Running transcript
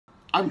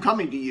I'm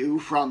coming to you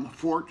from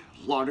Fort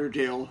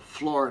Lauderdale,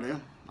 Florida.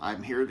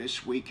 I'm here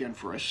this weekend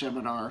for a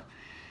seminar.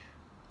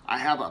 I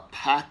have a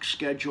packed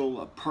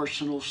schedule of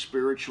personal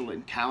spiritual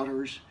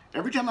encounters.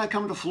 Every time I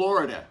come to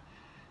Florida,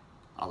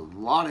 a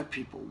lot of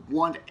people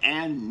want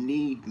and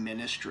need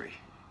ministry.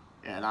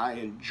 And I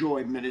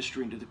enjoy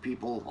ministering to the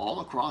people all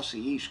across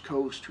the East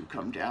Coast who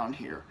come down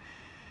here.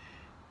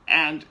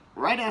 And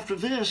right after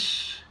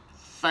this,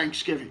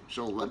 Thanksgiving.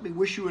 So let me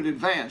wish you in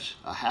advance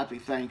a happy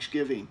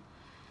Thanksgiving.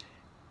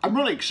 I'm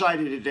really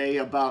excited today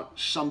about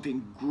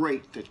something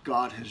great that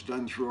God has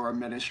done through our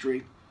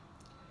ministry.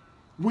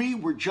 We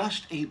were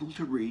just able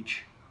to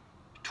reach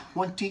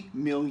 20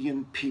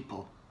 million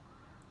people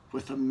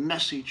with the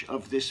message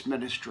of this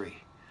ministry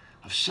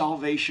of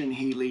salvation,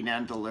 healing,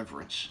 and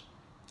deliverance.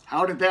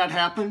 How did that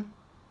happen?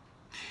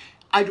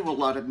 I do a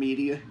lot of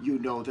media, you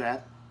know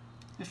that.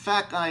 In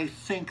fact, I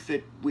think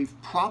that we've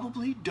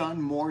probably done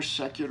more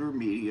secular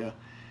media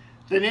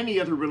than any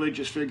other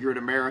religious figure in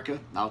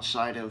America,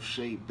 outside of,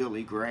 say,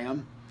 Billy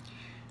Graham.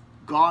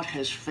 God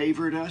has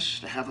favored us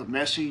to have a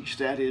message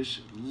that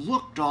is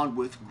looked on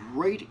with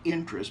great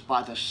interest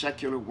by the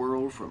secular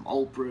world, from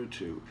Oprah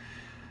to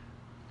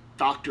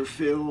Dr.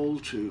 Phil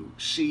to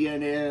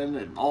CNN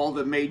and all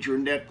the major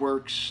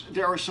networks.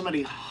 There are so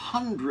many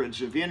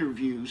hundreds of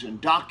interviews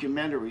and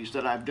documentaries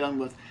that I've done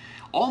with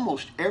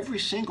almost every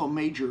single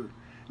major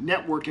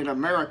network in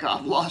America.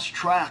 I've lost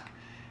track.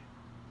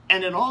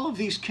 And in all of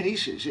these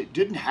cases, it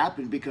didn't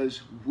happen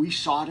because we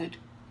sought it,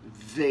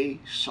 they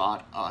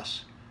sought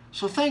us.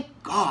 So thank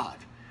God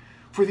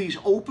for these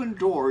open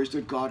doors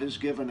that God has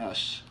given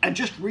us. And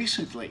just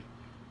recently,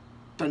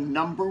 the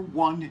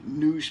 #1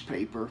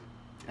 newspaper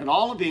in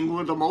all of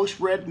England, the most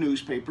read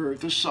newspaper,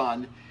 The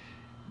Sun,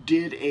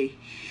 did a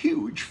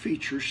huge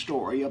feature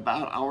story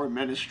about our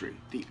ministry.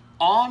 The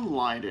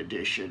online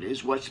edition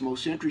is what's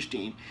most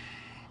interesting.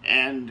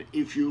 And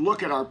if you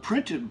look at our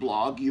printed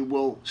blog, you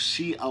will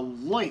see a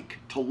link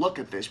to look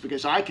at this,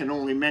 because I can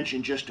only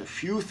mention just a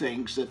few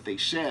things that they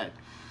said.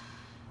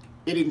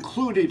 It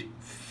included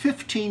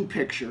 15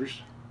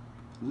 pictures,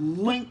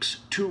 links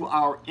to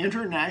our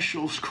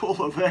International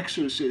School of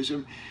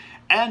Exorcism,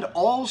 and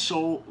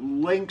also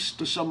links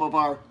to some of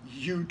our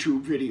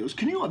YouTube videos.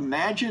 Can you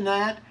imagine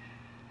that?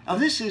 Now,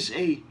 this is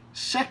a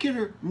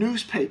secular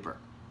newspaper,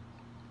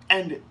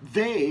 and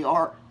they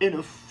are, in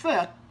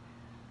effect,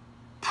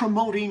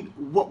 promoting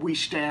what we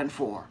stand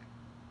for.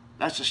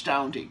 That's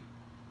astounding.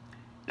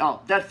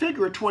 Now, that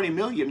figure of 20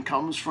 million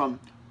comes from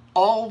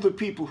all the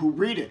people who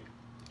read it.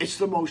 It's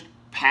the most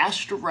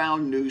passed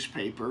around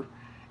newspaper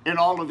in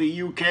all of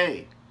the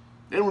UK.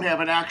 They don't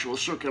have an actual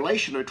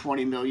circulation of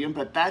 20 million,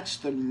 but that's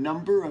the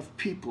number of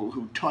people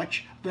who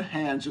touch the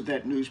hands of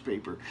that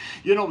newspaper.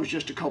 You know, it was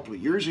just a couple of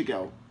years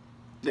ago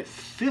that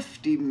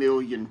 50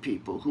 million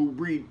people who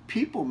read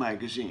People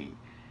magazine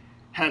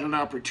had an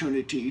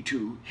opportunity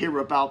to hear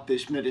about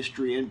this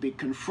ministry and be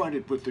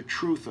confronted with the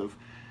truth of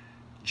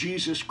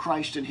Jesus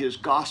Christ and his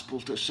gospel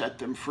to set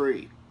them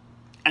free.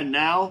 And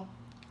now,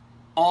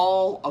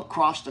 all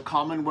across the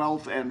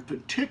Commonwealth, and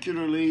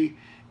particularly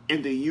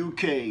in the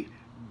UK,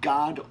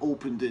 God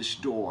opened this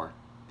door.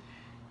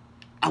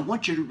 I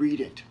want you to read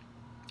it.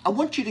 I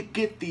want you to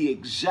get the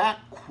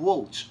exact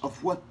quotes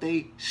of what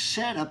they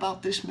said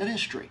about this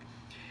ministry.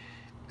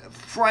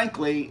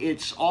 Frankly,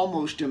 it's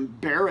almost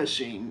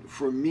embarrassing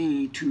for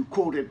me to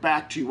quote it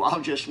back to you.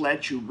 I'll just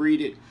let you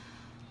read it.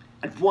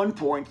 At one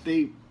point,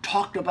 they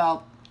talked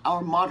about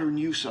our modern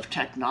use of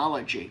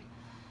technology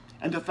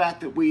and the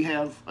fact that we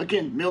have,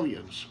 again,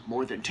 millions,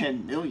 more than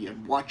 10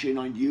 million, watching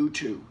on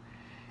YouTube,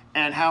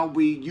 and how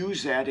we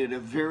use that in a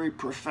very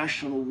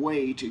professional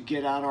way to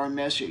get out our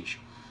message.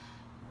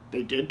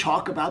 They did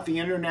talk about the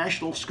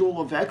International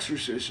School of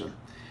Exorcism.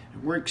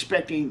 We're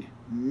expecting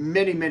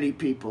many, many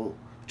people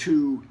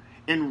to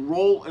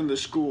enroll in the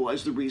school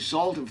as the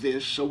result of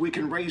this, so we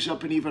can raise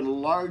up an even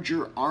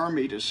larger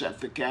army to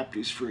set the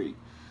captives free.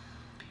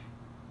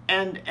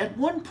 And at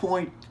one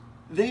point,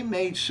 they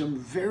made some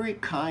very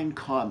kind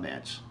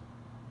comments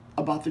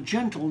about the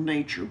gentle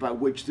nature by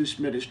which this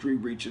ministry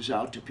reaches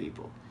out to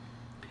people.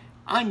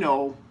 I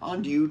know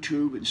on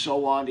YouTube and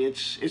so on,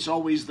 it's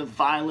always the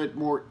violent,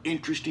 more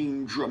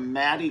interesting,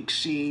 dramatic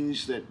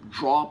scenes that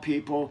draw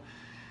people.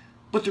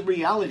 But the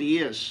reality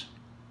is,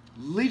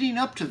 leading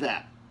up to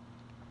that,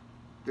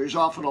 there's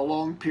often a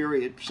long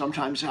period,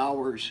 sometimes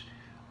hours,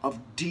 of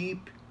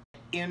deep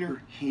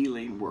inner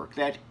healing work.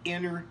 That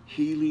inner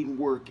healing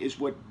work is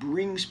what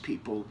brings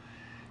people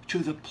to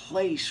the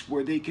place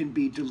where they can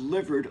be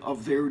delivered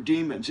of their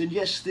demons. And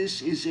yes, this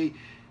is a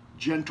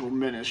gentle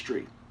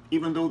ministry,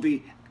 even though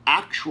the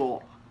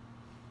actual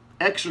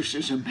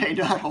exorcism may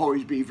not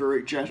always be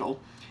very gentle.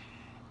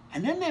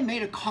 And then they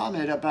made a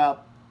comment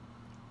about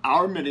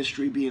our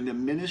ministry being the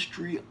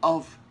ministry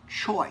of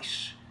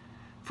choice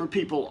for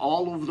people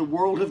all over the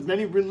world of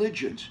many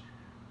religions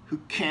who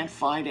can't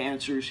find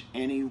answers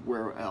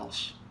anywhere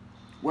else.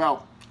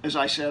 Well, as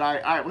I said,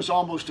 I was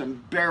almost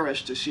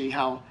embarrassed to see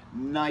how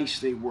nice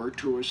they were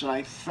to us, and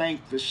I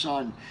thank the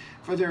Sun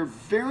for their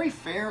very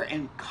fair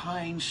and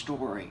kind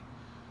story.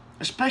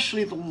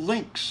 especially the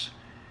links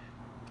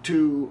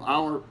to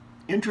our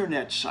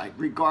internet site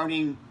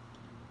regarding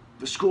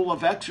the School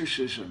of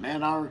Exorcism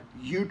and our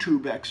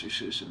YouTube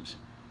exorcisms.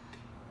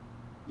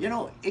 You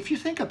know, if you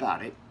think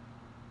about it,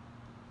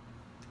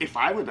 if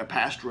I were the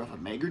pastor of a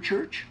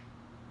megachurch,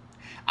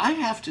 I'd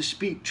have to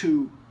speak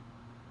to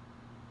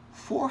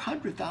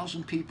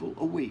 400,000 people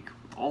a week,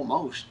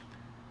 almost.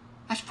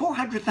 That's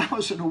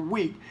 400,000 a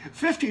week,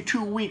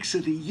 52 weeks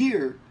of the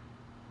year,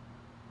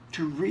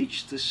 to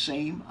reach the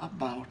same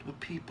amount of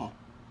people.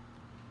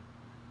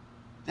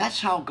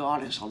 That's how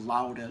God has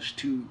allowed us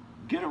to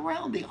get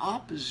around the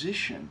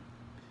opposition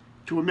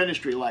to a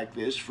ministry like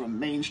this from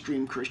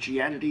mainstream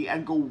Christianity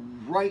and go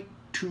right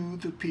to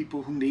the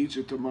people who needs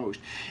it the most.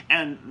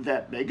 And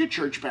that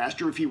megachurch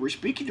pastor, if he were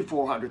speaking to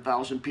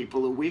 400,000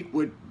 people a week,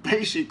 would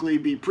basically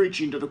be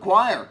preaching to the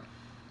choir.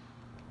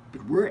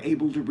 But we're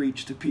able to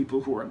reach the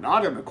people who are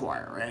not in the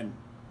choir and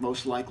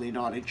most likely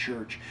not in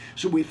church.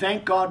 So we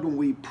thank God when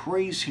we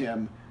praise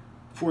Him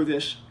for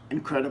this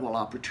incredible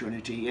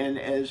opportunity. And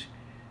as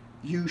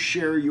you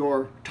share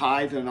your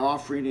tithe and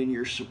offering and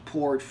your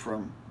support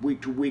from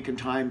week to week and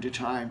time to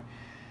time,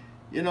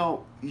 you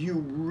know, you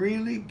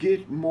really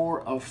get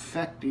more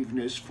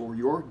effectiveness for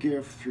your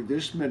gift through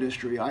this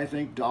ministry, I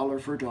think, dollar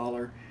for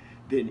dollar,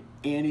 than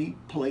any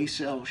place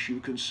else you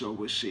can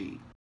sow a seed.